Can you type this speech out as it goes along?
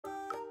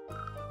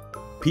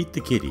Pete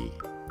the Kitty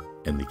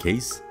and the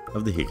Case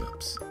of the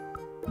Hiccups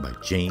by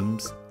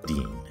James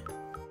Dean.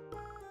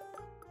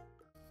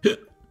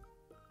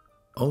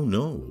 Oh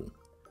no,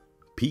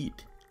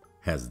 Pete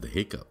has the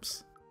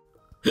hiccups.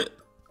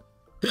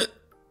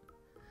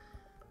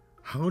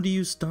 How do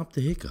you stop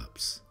the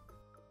hiccups?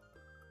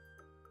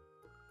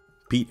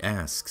 Pete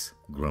asks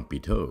Grumpy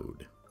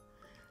Toad.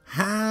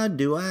 How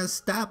do I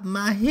stop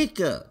my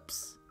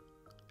hiccups?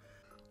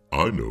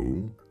 I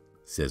know,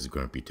 says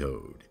Grumpy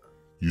Toad.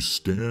 You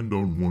stand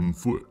on one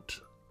foot.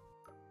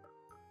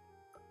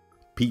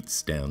 Pete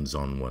stands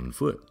on one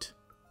foot.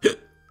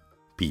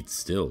 Pete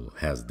still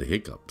has the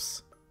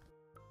hiccups.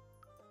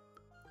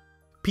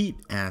 Pete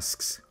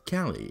asks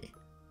Callie.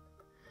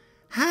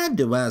 How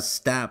do I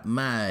stop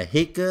my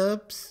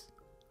hiccups?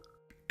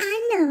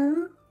 I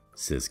know,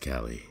 says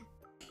Callie.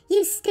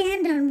 You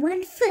stand on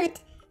one foot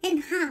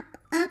and hop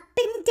up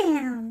and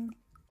down.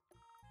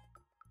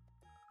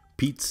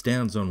 Pete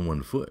stands on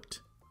one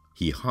foot.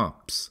 He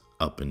hops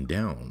up and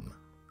down.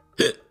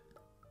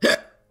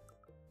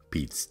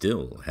 Pete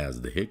still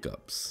has the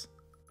hiccups.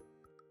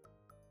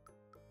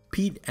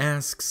 Pete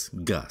asks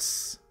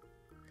Gus.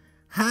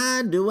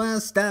 How do I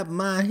stop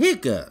my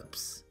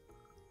hiccups?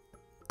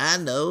 I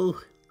know,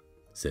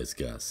 says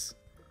Gus.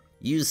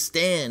 You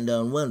stand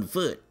on one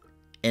foot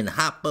and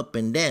hop up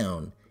and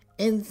down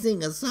and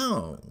sing a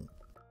song.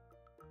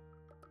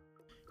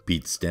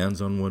 Pete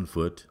stands on one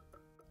foot.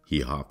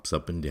 He hops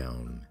up and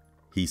down.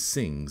 He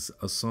sings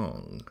a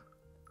song.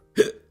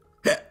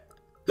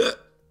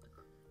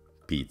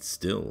 Pete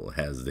still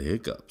has the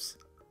hiccups.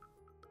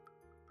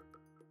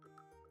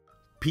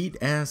 Pete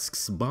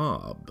asks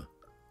Bob.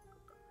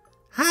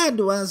 How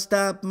do I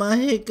stop my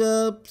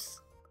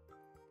hiccups?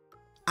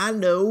 I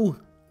know,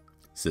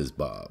 says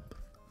Bob.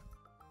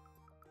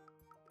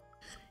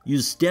 You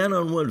stand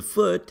on one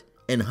foot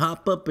and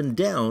hop up and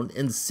down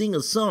and sing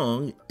a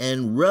song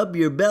and rub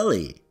your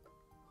belly,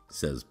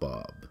 says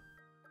Bob.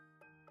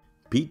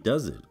 Pete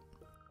does it.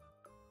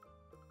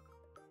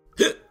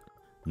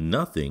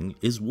 Nothing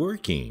is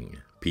working.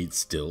 Pete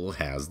still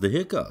has the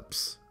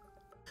hiccups.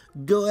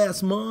 Go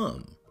ask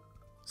Mom,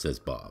 says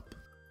Bob.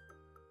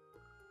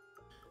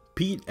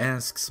 Pete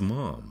asks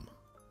Mom.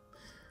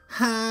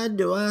 How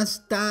do I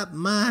stop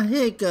my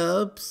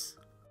hiccups?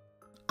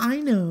 I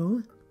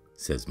know,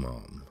 says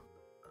Mom.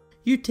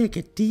 You take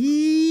a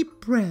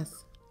deep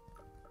breath.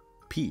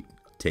 Pete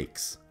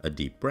takes a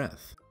deep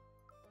breath.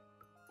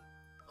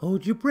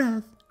 Hold your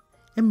breath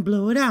and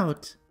blow it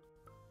out,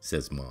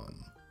 says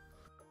Mom.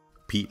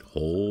 Pete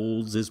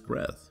holds his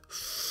breath.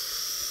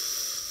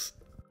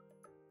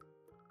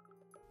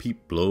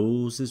 Pete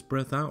blows his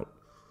breath out.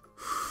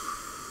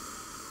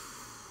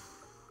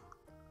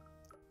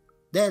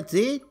 That's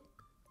it?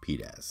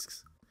 Pete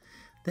asks.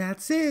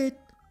 That's it,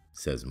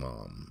 says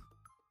Mom.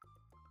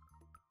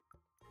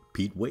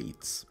 Pete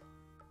waits,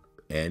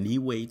 and he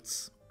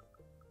waits,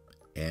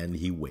 and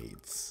he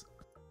waits.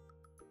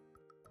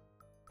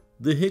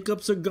 The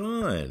hiccups are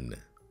gone.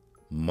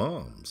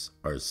 Moms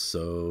are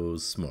so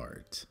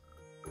smart.